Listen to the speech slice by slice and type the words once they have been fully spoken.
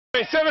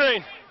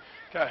17, 17.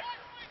 Okay.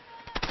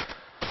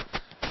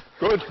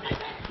 Good.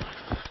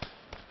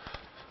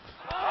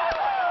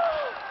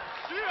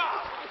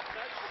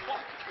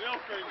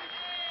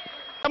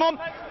 Come on.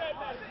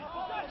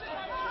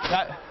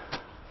 That.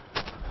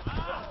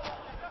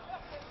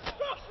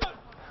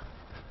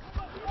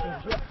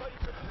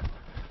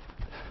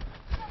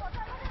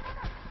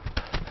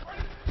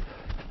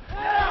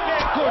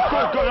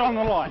 Good, got it on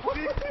the line.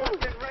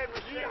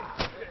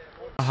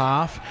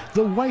 Half,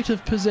 the weight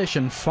of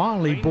possession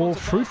finally bore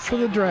fruit for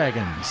the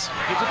Dragons.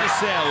 Gives it to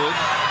Selwood,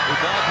 who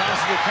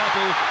bypasses a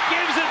couple,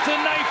 gives it to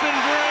Nathan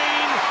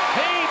Green.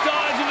 He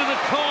dives into the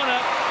corner,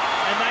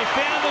 and they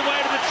found the way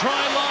to the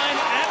try line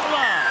at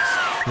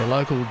last. The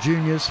local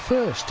juniors'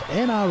 first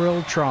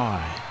NRL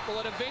try.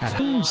 At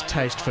Hume's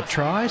taste for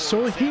try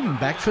saw him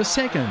back for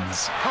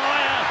seconds.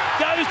 Higher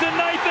goes to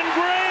Nathan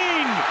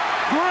Green.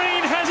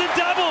 Green has a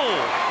double,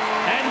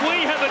 and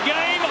we have a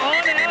game on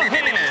our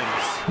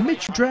hands.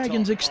 Mitch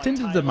Dragons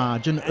extended the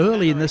margin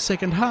early in the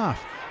second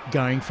half,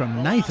 going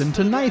from Nathan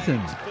to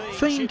Nathan,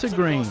 Fiend to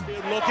Green.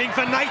 Looking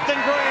for Nathan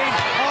Green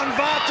on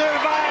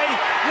Vatuvei.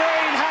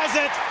 Green has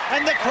it,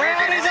 and the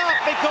crowd is up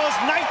because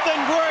Nathan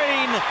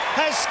Green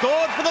has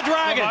scored for the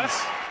Dragons.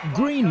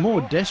 Green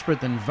more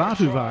desperate than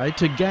Vatuvei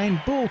to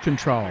gain ball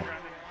control.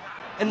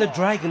 And the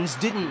Dragons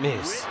didn't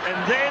miss. And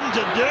then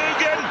to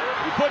Dugan,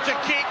 he puts a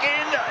kick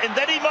in, and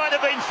then he might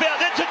have been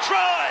fouled. It's a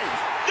try!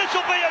 This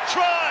will be a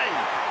try!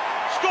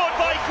 Scored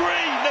by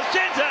Green, the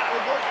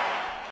centre!